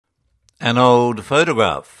An old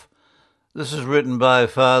photograph. This is written by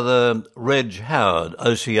Father Reg Howard,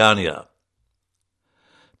 Oceania.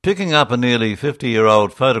 Picking up a nearly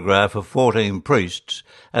 50-year-old photograph of 14 priests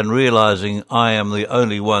and realising I am the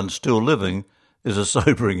only one still living is a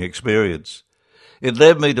sobering experience. It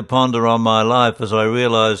led me to ponder on my life as I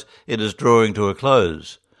realise it is drawing to a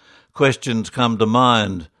close. Questions come to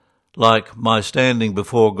mind, like my standing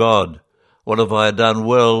before God. What have I done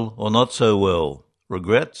well or not so well?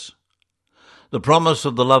 Regrets? The promise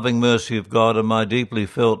of the loving mercy of God and my deeply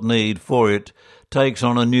felt need for it takes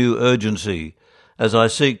on a new urgency as I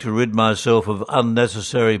seek to rid myself of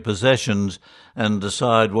unnecessary possessions and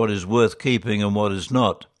decide what is worth keeping and what is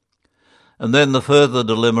not. And then the further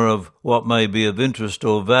dilemma of what may be of interest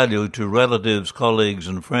or value to relatives, colleagues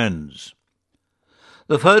and friends.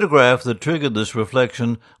 The photograph that triggered this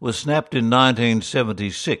reflection was snapped in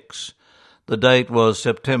 1976. The date was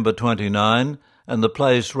September 29, and the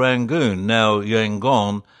place Rangoon, now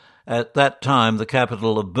Yangon, at that time the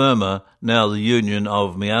capital of Burma, now the Union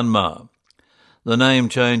of Myanmar. The name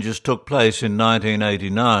changes took place in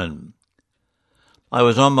 1989. I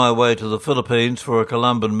was on my way to the Philippines for a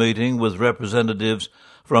Columban meeting with representatives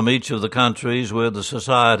from each of the countries where the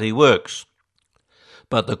society works.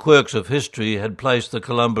 But the quirks of history had placed the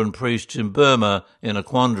Columban priests in Burma in a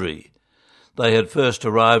quandary. They had first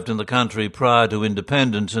arrived in the country prior to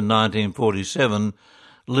independence in 1947,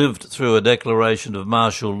 lived through a declaration of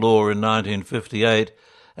martial law in 1958,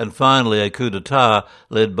 and finally a coup d'etat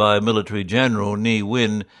led by military general Ne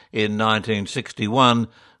Win in 1961,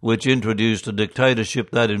 which introduced a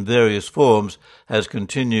dictatorship that in various forms has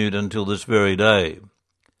continued until this very day.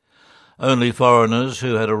 Only foreigners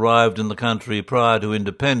who had arrived in the country prior to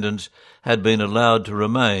independence had been allowed to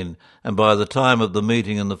remain, and by the time of the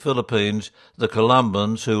meeting in the Philippines, the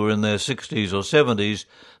Columbans, who were in their 60s or 70s,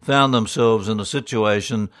 found themselves in a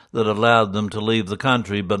situation that allowed them to leave the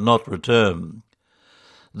country but not return.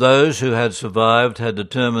 Those who had survived had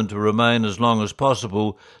determined to remain as long as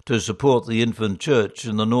possible to support the infant church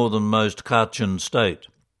in the northernmost Kachin state.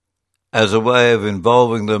 As a way of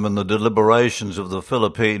involving them in the deliberations of the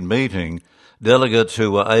Philippine meeting, delegates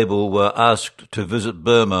who were able were asked to visit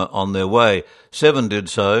Burma on their way. 7 did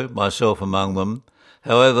so, myself among them.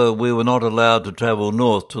 However, we were not allowed to travel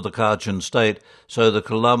north to the Kachin state, so the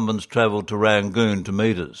Columbans travelled to Rangoon to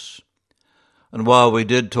meet us. And while we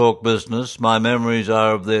did talk business, my memories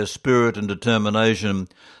are of their spirit and determination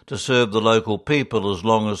to serve the local people as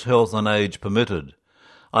long as health and age permitted.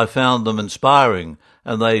 I found them inspiring,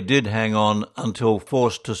 and they did hang on until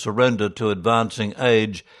forced to surrender to advancing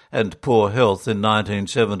age and poor health in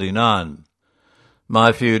 1979.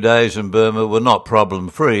 My few days in Burma were not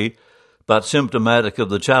problem-free, but symptomatic of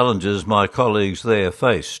the challenges my colleagues there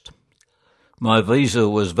faced. My visa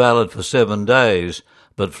was valid for 7 days,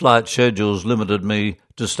 but flight schedules limited me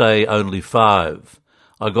to stay only 5.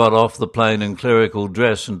 I got off the plane in clerical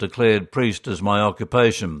dress and declared priest as my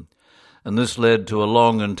occupation, and this led to a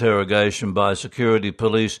long interrogation by security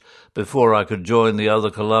police before I could join the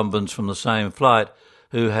other Columbans from the same flight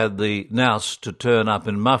who had the nous to turn up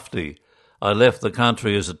in mufti. I left the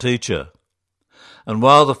country as a teacher. And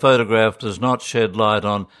while the photograph does not shed light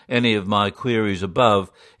on any of my queries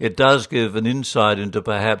above, it does give an insight into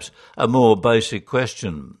perhaps a more basic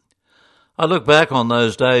question. I look back on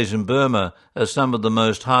those days in Burma as some of the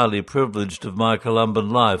most highly privileged of my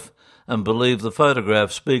Columban life, and believe the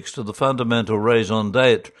photograph speaks to the fundamental raison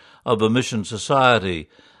d'etre of a mission society: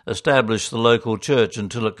 establish the local church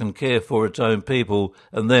until it can care for its own people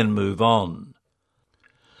and then move on.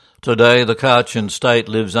 Today the Kachin state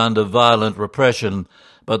lives under violent repression,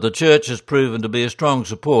 but the church has proven to be a strong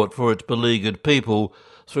support for its beleaguered people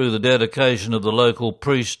through the dedication of the local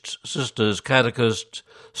priests, sisters, catechists,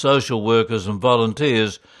 social workers and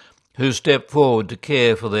volunteers who step forward to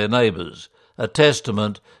care for their neighbours, a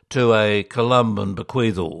testament to a Columban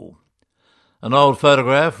bequeathal. An old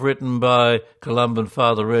photograph written by Columban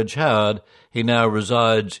Father Reg Howard. He now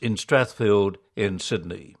resides in Strathfield in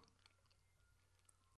Sydney.